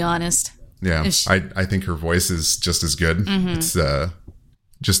 to be honest. Yeah, I think her voice is just as good. Mm-hmm. It's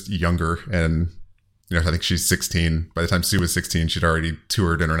just younger, and I think she's 16. By the time Sue was 16, she'd already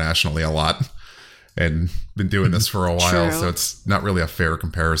toured internationally a lot and been doing this for a while. True. So it's not really a fair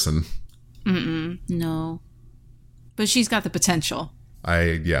comparison. No, but she's got the potential.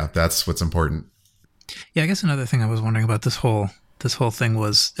 That's what's important. Yeah, I guess another thing I was wondering about this whole thing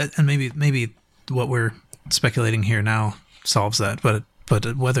was, and maybe what we're speculating here now solves that, but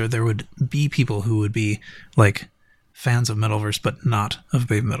whether there would be people who would be like fans of Metalverse but not of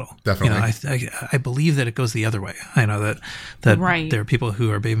Baby Metal. Definitely. I believe that it goes the other way. I know that there are people who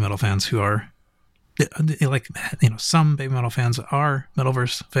are Baby Metal fans who are like, some Baby Metal fans are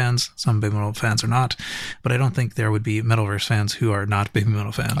Metalverse fans, some Baby Metal fans are not, but I don't think there would be Metalverse fans who are not Baby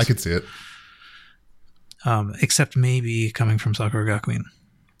Metal fans. I could see it. Except maybe coming from Sakura Gakuen.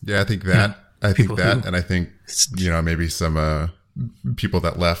 Yeah, I think that. And I think, maybe some people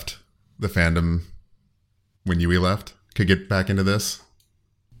that left the fandom when Yui left could get back into this.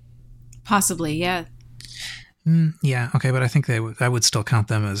 Possibly, yeah. Yeah, okay, but I think I would still count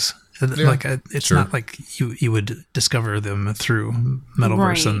them as it's sure. Not like you would discover them through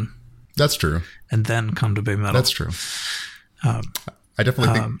Metalverse and that's true, and then come to Baby Metal. That's true. I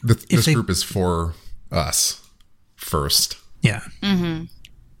definitely think this group is for us first. Yeah. Mm-hmm.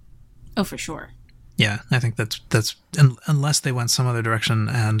 Oh, for sure. Yeah, I think that's unless they went some other direction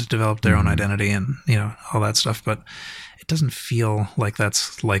and developed their own identity and all that stuff, but it doesn't feel like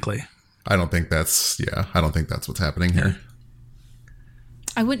that's likely. I don't think that's what's happening here.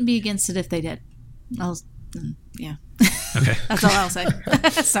 I wouldn't be against it if they did. Yeah. Okay. That's all I'll say.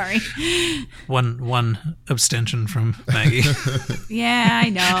 Sorry. One abstention from Maggie. Yeah, I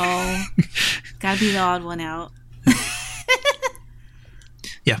know. Gotta be the odd one out.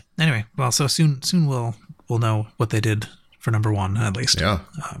 Yeah. Anyway, well, so soon we'll know what they did for number 1 at least. Yeah.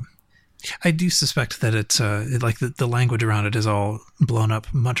 I do suspect that it's like the language around it is all blown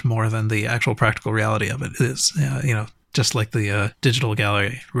up much more than the actual practical reality of it is. Just like the digital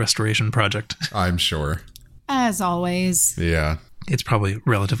gallery restoration project. I'm sure. As always. Yeah. It's probably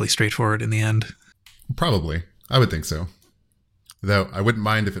relatively straightforward in the end. Probably. I would think so. Though I wouldn't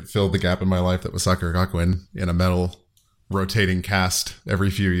mind if it filled the gap in my life that was Sakura Gakuen in a metal rotating cast every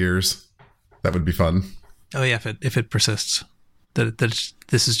few years. That would be fun. Oh yeah, if it persists. That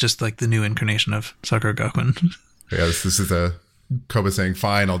this is just like the new incarnation of Sakura Gakuen. Yeah, this is a Koba saying,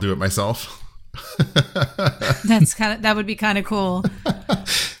 "Fine, I'll do it myself." That would be kind of cool.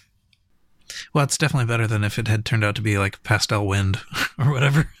 Well, it's definitely better than if it had turned out to be like Pastel Wind or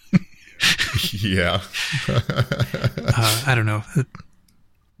whatever. Yeah. I don't know.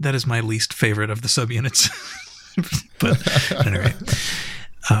 That is my least favorite of the subunits. But anyway,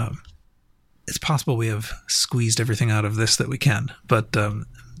 it's possible we have squeezed everything out of this that we can, but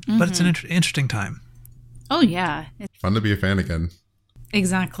it's an interesting time. Oh yeah, Fun to be a fan again.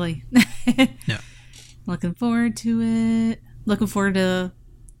 Exactly. Yeah. Looking forward to it. Looking forward to.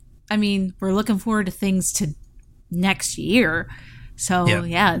 I mean, we're looking forward to things to next year. So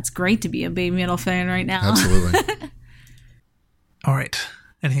yeah, it's great to be a Baby Metal fan right now. Absolutely. All right.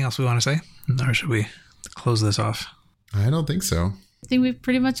 Anything else we want to say, or should we close this off? I don't think so. I think we've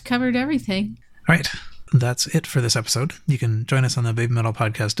pretty much covered everything. All right. That's it for this episode. You can join us on the Baby Metal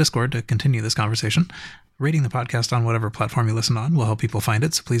Podcast Discord to continue this conversation. Rating the podcast on whatever platform you listen on will help people find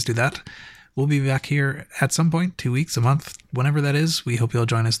it, so please do that. We'll be back here at some point, 2 weeks, a month, whenever that is. We hope you'll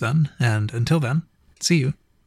join us then. And until then, see you.